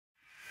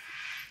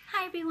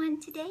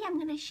everyone, today I'm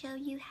going to show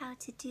you how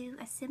to do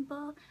a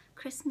simple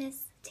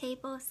Christmas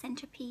table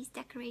centerpiece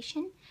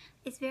decoration.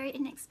 It's very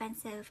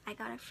inexpensive. I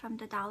got it from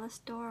the dollar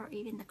store or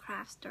even the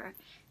craft store.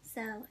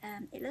 So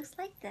it looks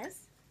like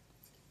this.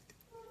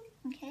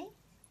 Okay,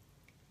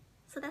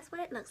 so that's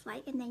what it looks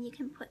like, and then you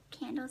can put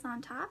candles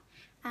on top.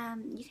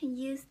 You can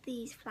use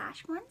these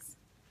flash ones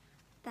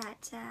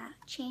that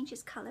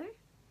changes color.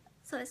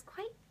 So it's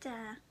quite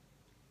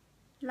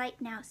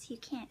light now, so you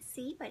can't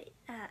see, but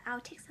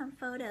I'll take some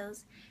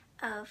photos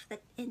of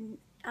it in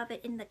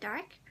the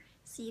dark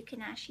so you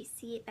can actually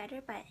see it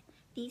better. But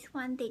these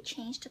one, they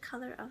change the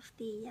color of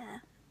the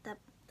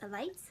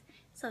lights,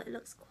 so it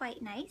looks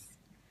quite nice.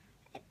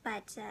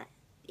 But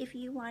if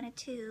you wanted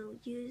to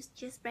use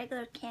just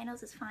regular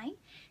candles, is fine.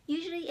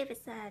 Usually if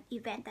it's an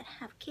event that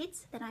have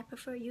kids, then I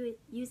prefer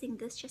using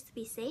this just to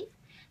be safe.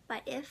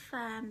 But if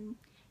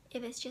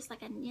it's just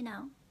like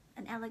an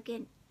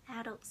elegant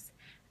adults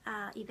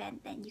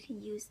event, then you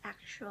can use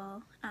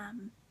actual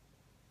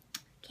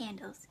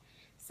candles.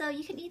 So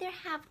you can either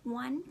have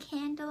one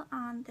candle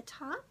on the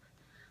top,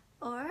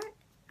 or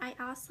I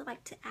also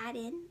like to add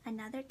in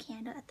another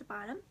candle at the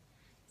bottom.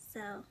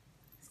 So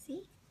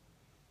see,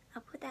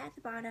 I'll put that at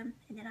the bottom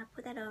and then I'll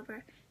put that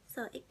over,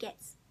 so it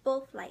gets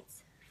both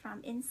lights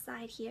from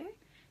inside here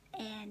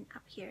and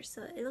up here.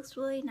 So it looks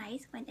really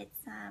nice when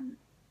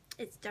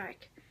it's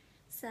dark.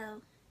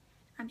 So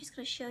I'm just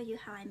going to show you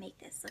how I make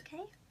this,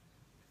 okay?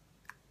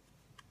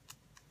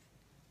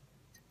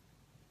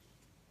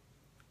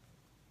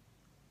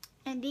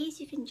 And these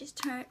you can just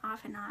turn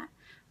off and on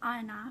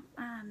and off,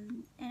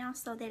 and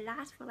also they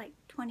last for like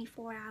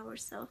 24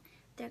 hours, so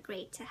they're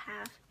great to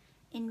have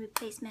in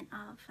replacement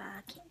of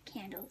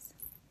candles.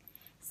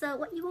 So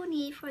what you will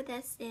need for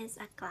this is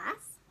a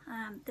glass.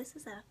 This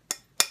is a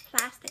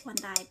plastic one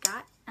that I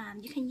got.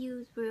 You can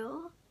use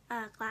real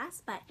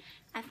glass, but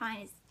I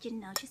find it's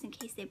just in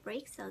case they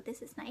break, so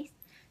this is nice.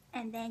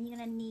 And then you're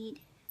gonna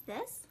need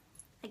this.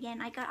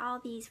 Again, I got all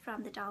these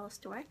from the dollar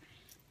store.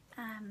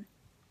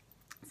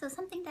 So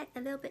something that's a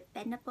little bit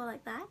bendable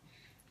like that.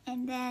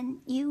 And then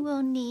you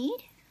will need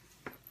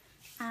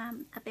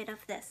a bit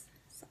of this,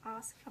 so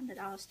also from the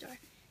dollar store.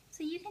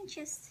 So you can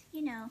just,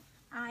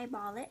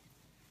 eyeball it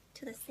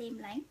to the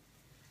same length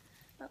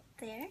up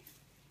there.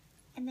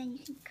 And then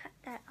you can cut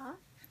that off.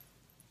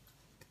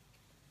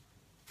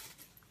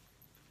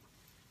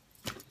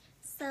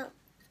 So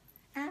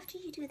after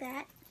you do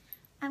that,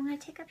 I'm going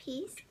to take a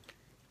piece.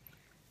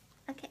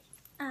 Okay,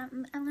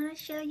 I'm going to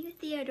show you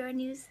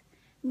Theodore's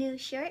new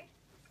shirt.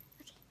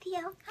 Okay,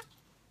 Theo, hi.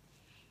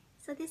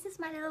 So this is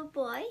my little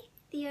boy,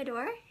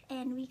 Theodore,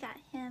 and we got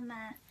him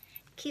a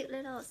cute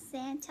little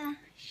Santa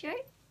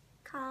shirt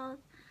called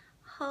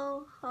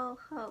Ho Ho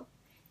Ho.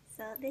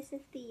 So this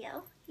is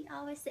Theo. He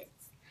always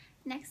sits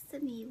next to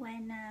me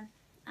when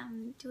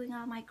I'm doing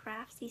all my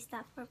craftsy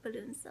stuff for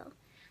balloons.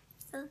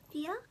 So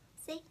Theo,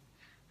 say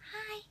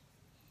hi.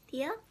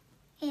 Theo,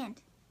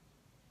 hand.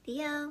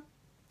 Theo,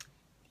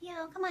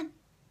 Theo, come on,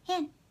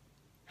 hand,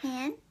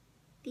 hand.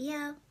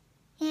 Theo,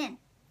 hand.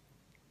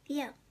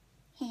 Theo,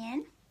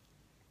 hand,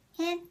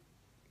 hand.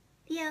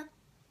 Theo,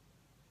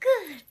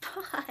 good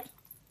boy.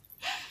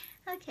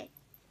 Okay,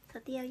 so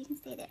Theo, you can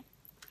stay there.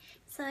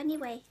 So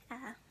anyway,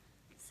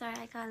 sorry,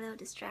 I got a little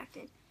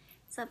distracted.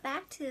 So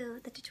back to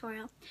the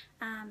tutorial.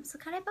 So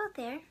cut it about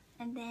there,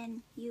 and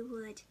then you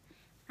would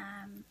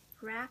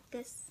wrap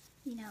this,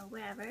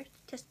 wherever,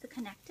 just to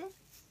connect it,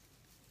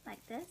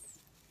 like this.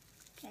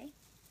 Okay,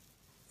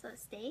 so it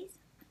stays.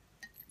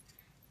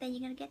 Then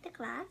you're gonna get the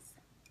glass,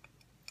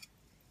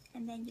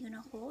 and then you're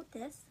gonna hold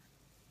this,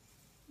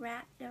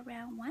 wrap it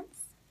around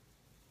once,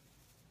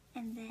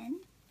 and then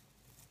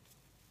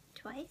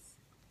twice.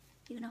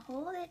 You're gonna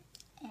hold it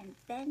and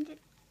bend it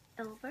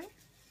over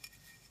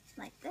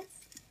like this.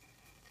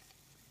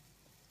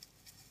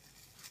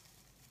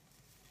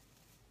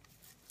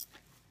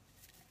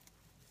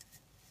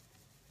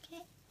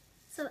 Okay,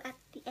 so at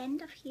the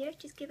end of here,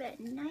 just give it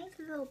a nice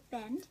little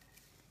bend.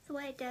 So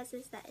what it does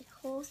is that it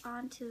holds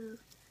onto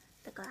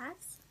the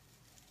glass.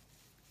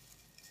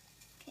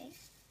 Okay,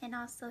 and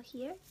also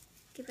here,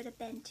 give it a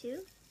bend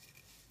too.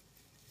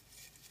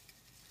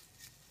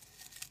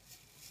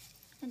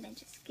 And then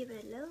just give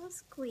it a little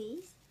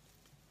squeeze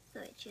so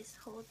it just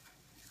holds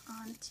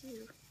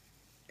onto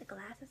the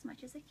glass as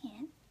much as it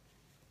can.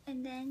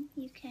 And then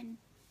you can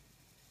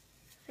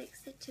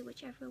fix it to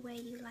whichever way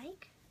you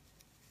like.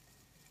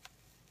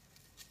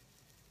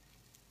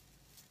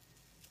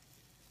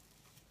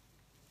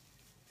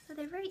 So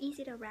they're very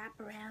easy to wrap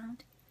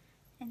around.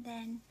 And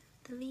then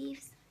the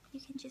leaves, you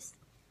can just,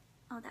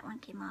 oh, that one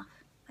came off,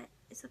 but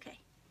it's okay.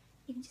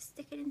 You can just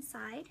stick it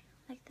inside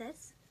like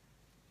this.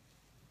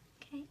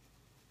 Okay.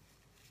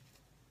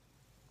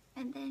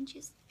 And then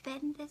just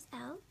bend this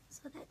out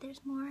so that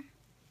there's more,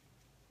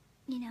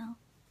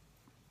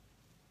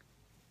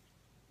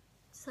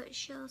 so it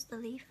shows the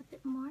leaf a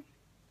bit more.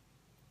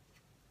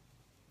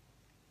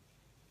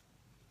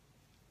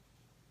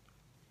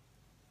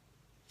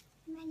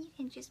 And then you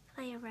can just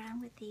play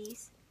around with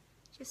these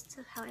just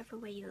to however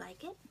way you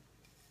like it.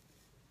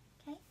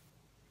 Okay,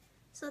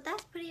 So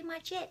that's pretty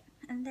much it.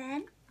 And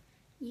then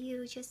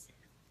you just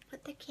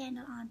put the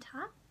candle on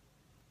top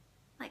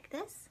like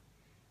this.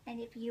 And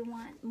if you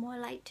want more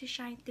light to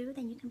shine through,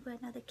 then you can put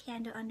another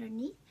candle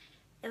underneath.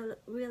 It will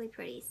look really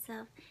pretty.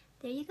 So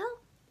there you go.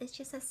 It's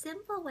just a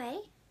simple way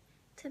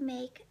to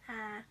make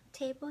a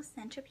table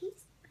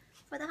centerpiece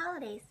for the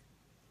holidays.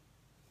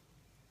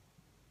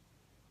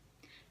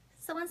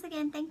 So once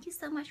again, thank you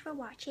so much for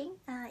watching.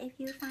 If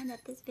you find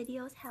that this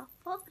video is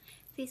helpful,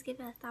 please give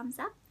it a thumbs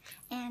up.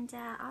 And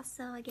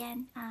also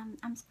again,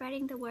 I'm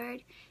spreading the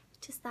word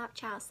to stop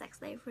child sex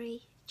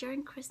slavery.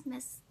 During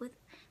Christmas,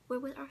 we're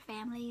with our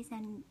families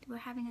and we're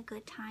having a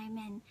good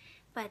time,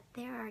 but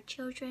there are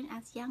children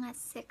as young as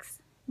 6,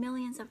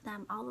 millions of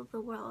them all over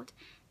the world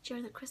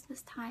during the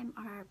Christmas time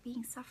are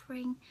being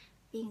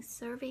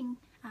serving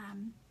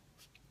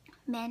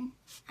men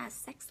as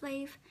sex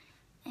slave.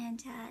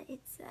 And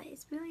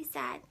it's really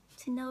sad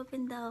to know,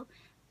 even though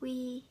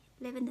we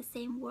live in the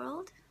same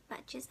world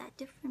but just at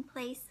different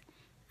place,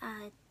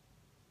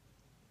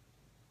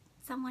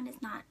 someone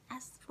is not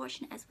as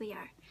fortunate as we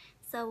are.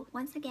 So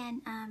once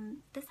again,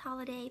 this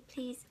holiday,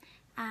 please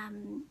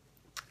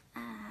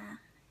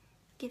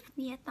give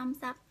me a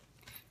thumbs up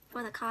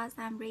for the cause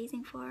I'm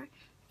raising for,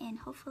 and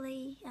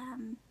hopefully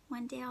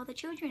one day all the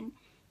children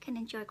can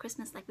enjoy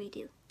Christmas like we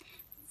do.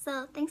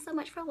 So thanks so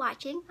much for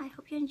watching. I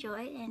hope you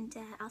enjoy, and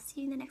I'll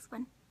see you in the next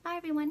one. Bye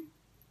everyone.